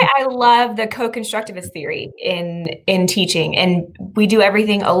 And that's why I love the co-constructivist theory in teaching. And we do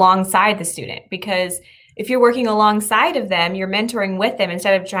everything alongside the student because if you're working alongside of them, you're mentoring with them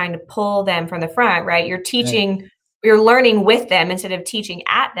instead of trying to pull them from the front, right? Right. You're learning with them instead of teaching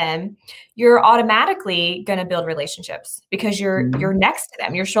at them. You're automatically going to build relationships because Mhm. you're next to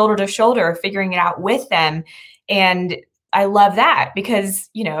them. You're shoulder to shoulder figuring it out with them. And I love that because,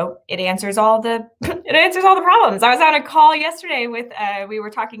 it answers all the it answers all the problems. I was on a call yesterday with we were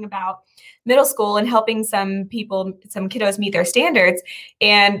talking about middle school and helping some kiddos meet their standards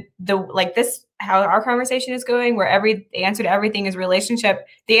and this how our conversation is going where the answer to everything is relationship.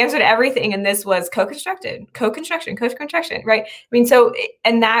 The answer to everything in this was co-construction, right? I mean, so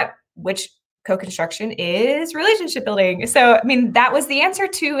and that which co-construction is relationship building. So, I mean, that was the answer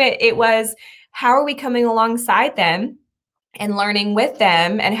to it. It was how are we coming alongside them and learning with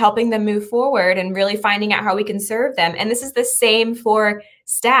them and helping them move forward and really finding out how we can serve them. And this is the same for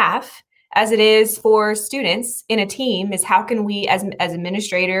staff as it is for students in a team is how can we as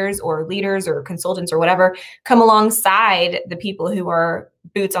administrators or leaders or consultants or whatever come alongside the people who are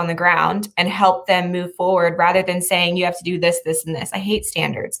boots on the ground and help them move forward rather than saying you have to do this and this. I hate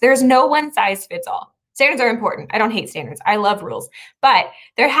standards. There's no one size fits all. Standards are important. I don't hate standards. I love rules. But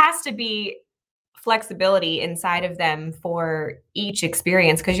there has to be flexibility inside of them for each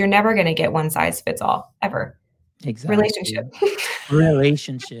experience because you're never going to get one size fits all ever. Relationship. Exactly.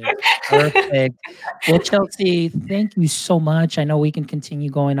 Relationship. Perfect. Well, Chelsea, thank you so much. I know we can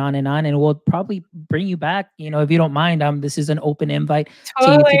continue going on, and we'll probably bring you back, if you don't mind. This is an open invite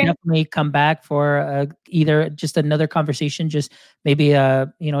to you to Totally. definitely come back for either just another conversation, just maybe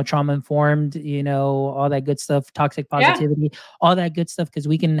trauma informed, all that good stuff, toxic Yeah. positivity, all that good stuff, because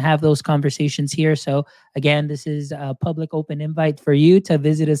we can have those conversations here. So again, this is a public open invite for you to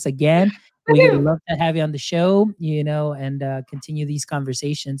visit us again. We would Woohoo. love to have you on the show, and continue these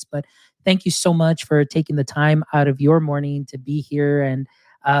conversations. But thank you so much for taking the time out of your morning to be here. And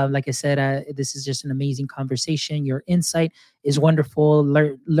like I said, this is just an amazing conversation. Your insight is wonderful.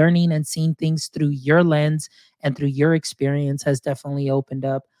 Learning and seeing things through your lens and through your experience has definitely opened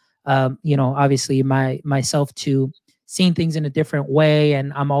up, obviously myself to seeing things in a different way.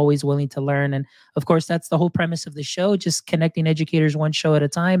 And I'm always willing to learn. And of course, that's the whole premise of the show, just connecting educators one show at a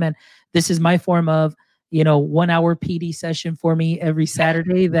time. And this is my form of 1 hour PD session for me every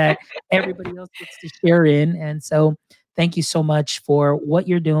Saturday that everybody else gets to share in. And so thank you so much for what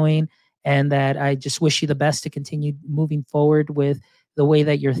you're doing. And that I just wish you the best to continue moving forward with the way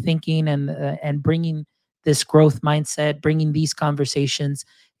that you're thinking and bringing this growth mindset, bringing these conversations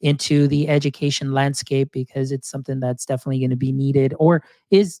into the education landscape because it's something that's definitely going to be needed or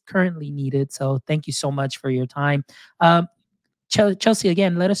is currently needed. So thank you so much for your time. Chelsea,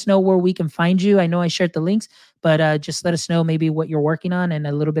 again, let us know where we can find you. I know I shared the links, but just let us know maybe what you're working on and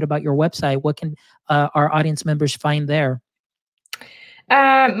a little bit about your website. What can our audience members find there?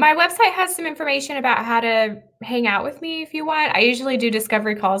 My website has some information about how to hang out with me if you want. I usually do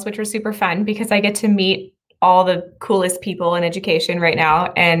discovery calls, which are super fun because I get to meet all the coolest people in education right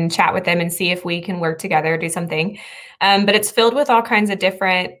now and chat with them and see if we can work together, do something. But it's filled with all kinds of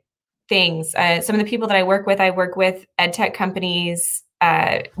different things. Some of the people that I work with ed tech companies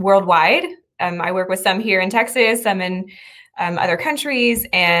worldwide. I work with some here in Texas, some in other countries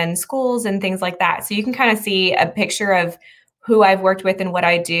and schools and things like that. So you can kind of see a picture of who I've worked with and what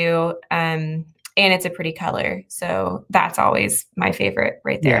I do. And it's a pretty color. So that's always my favorite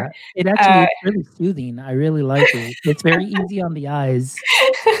right Yeah, there. it actually is really soothing. I really like it. It's very easy on the eyes.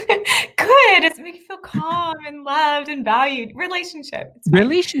 Good. It's make you feel calm and loved and valued. Relationship. It's fine.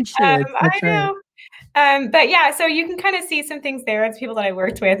 Relationships, I that's right. know. But yeah, so you can kind of see some things there. It's people that I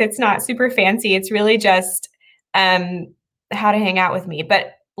worked with. It's not super fancy. It's really just how to hang out with me.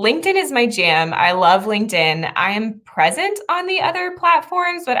 But LinkedIn is my jam. I love LinkedIn. I am present on the other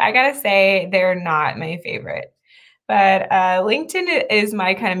platforms, but I gotta say they're not my favorite. But LinkedIn is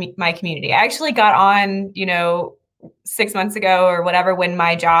my kind of my community. I actually got on, 6 months ago or whatever, when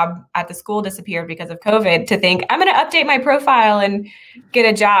my job at the school disappeared because of COVID, to think I'm going to update my profile and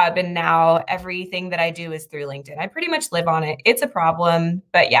get a job. And now everything that I do is through LinkedIn. I pretty much live on it. It's a problem,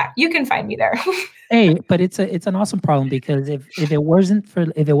 but yeah, you can find me there. Hey, but it's an awesome problem, because if it wasn't for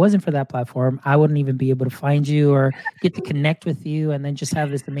that platform, I wouldn't even be able to find you or get to connect with you and then just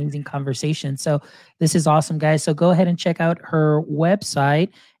have this amazing conversation. So this is awesome, guys. So go ahead and check out her website,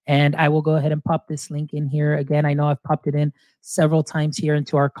 and I will go ahead and pop this link in here again. I know I've popped it in several times here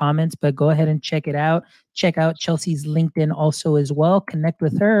into our comments, but go ahead and check it out. Check out Chelsea's LinkedIn also as well. Connect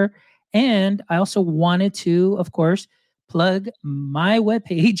with her. And I also wanted to, of course, plug my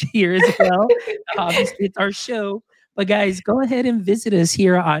webpage here as well. Obviously, it's our show. But guys, go ahead and visit us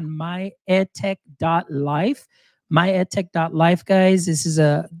here on myedtech.life. Myedtech.life, guys. This is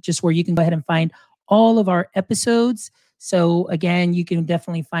just where you can go ahead and find all of our episodes. So again, you can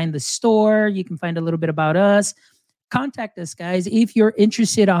definitely find the store. You can find a little bit about us. Contact us, guys. If you're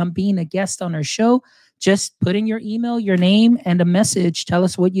interested on being a guest on our show, just put in your email, your name, and a message. Tell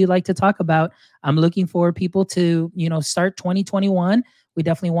us what you'd like to talk about. I'm looking for people to, start 2021. We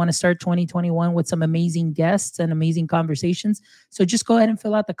definitely want to start 2021 with some amazing guests and amazing conversations. So just go ahead and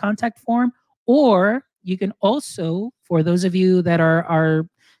fill out the contact form. Or you can also, for those of you that are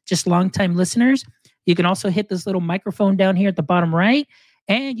just longtime listeners, you can also hit this little microphone down here at the bottom right,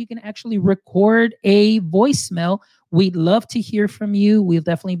 and you can actually record a voicemail. We'd love to hear from you. We'll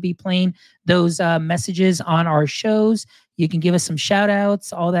definitely be playing those messages on our shows. You can give us some shout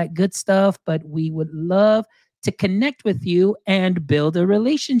outs, all that good stuff, but we would love to connect with you and build a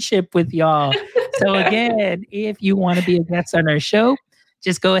relationship with y'all. So again, if you want to be a guest on our show,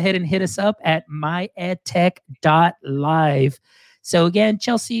 just go ahead and hit us up at myedtech.live. So again,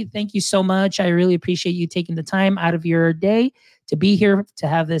 Chelsea, thank you so much. I really appreciate you taking the time out of your day to be here to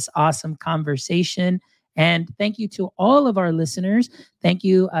have this awesome conversation. And thank you to all of our listeners. Thank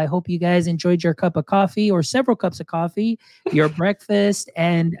you. I hope you guys enjoyed your cup of coffee or several cups of coffee, your breakfast.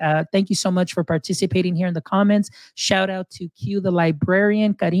 And thank you so much for participating here in the comments. Shout out to Q, the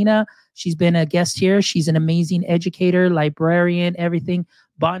librarian, Karina. She's been a guest here. She's an amazing educator, librarian, everything.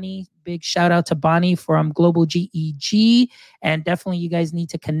 Bonnie, big shout out to Bonnie from Global GEG. And definitely you guys need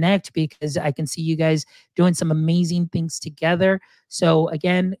to connect, because I can see you guys doing some amazing things together. So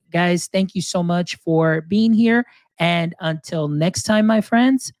again, guys, thank you so much for being here. And until next time, my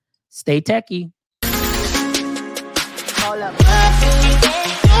friends, stay techie.